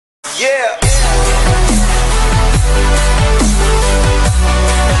Yeah.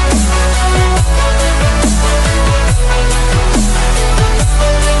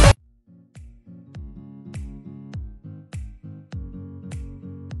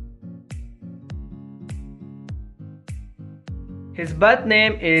 His birth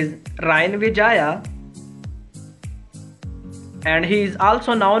name is Rayn Wijaya, and he is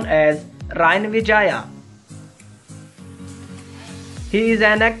also known as Rayn Wijaya. He is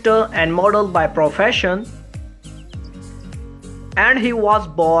an actor and model by profession, and he was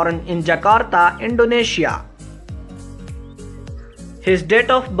born in Jakarta, Indonesia. His date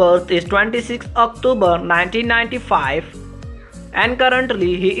of birth is 26 October 1995, and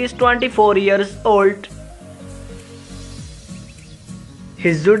currently he is 24 years old.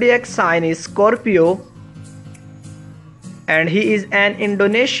 His zodiac sign is Scorpio, and he is an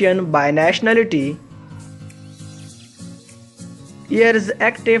Indonesian by nationality. He is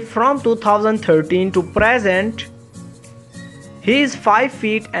active from 2013 to present. He is 5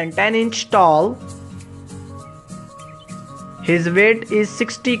 feet and 10 inches tall. His weight is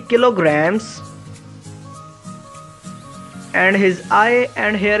 60 kilograms, and his eye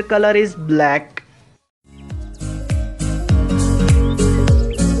and hair color is black.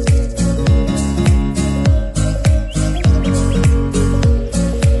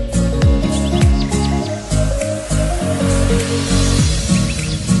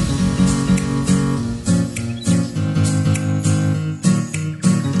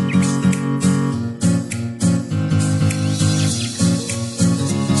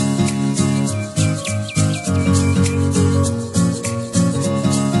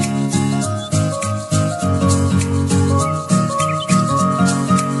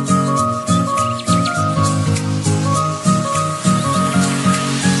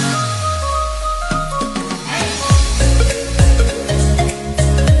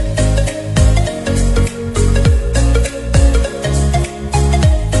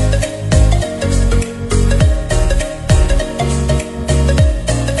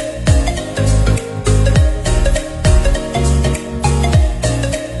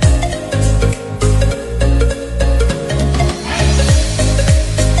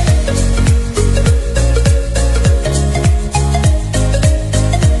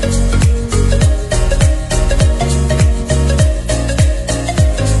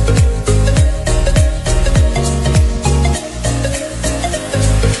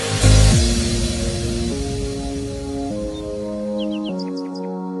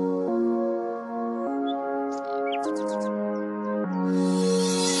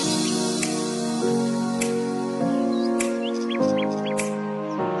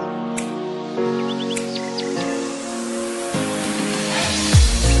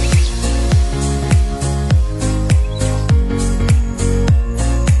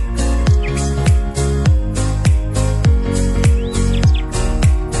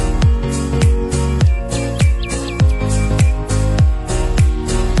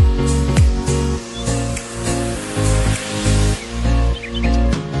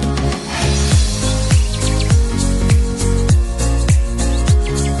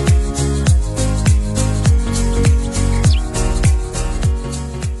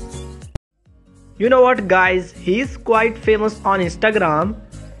 You know what guys, he is quite famous on Instagram,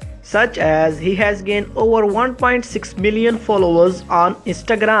 such as he has gained over 1.6 million followers on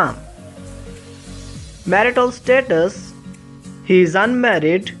Instagram. Marital status, he is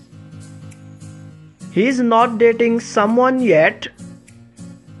unmarried. He is not dating someone yet,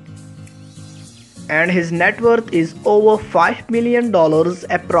 and his net worth is over $5 million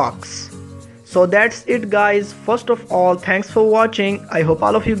approx. So that's it guys. First of all, thanks for watching. I hope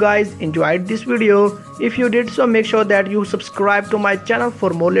all of you guys enjoyed this video. If you did so, make sure that you subscribe to my channel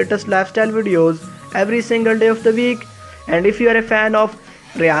for more latest lifestyle videos every single day of the week. And if you are a fan of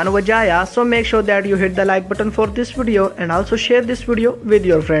Rayn Wijaya, so make sure that you hit the like button for this video and also share this video with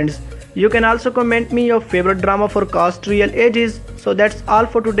your friends. You can also comment me your favorite drama for cast real ages. So that's all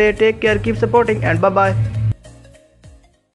for today. Take care, keep supporting, and bye bye.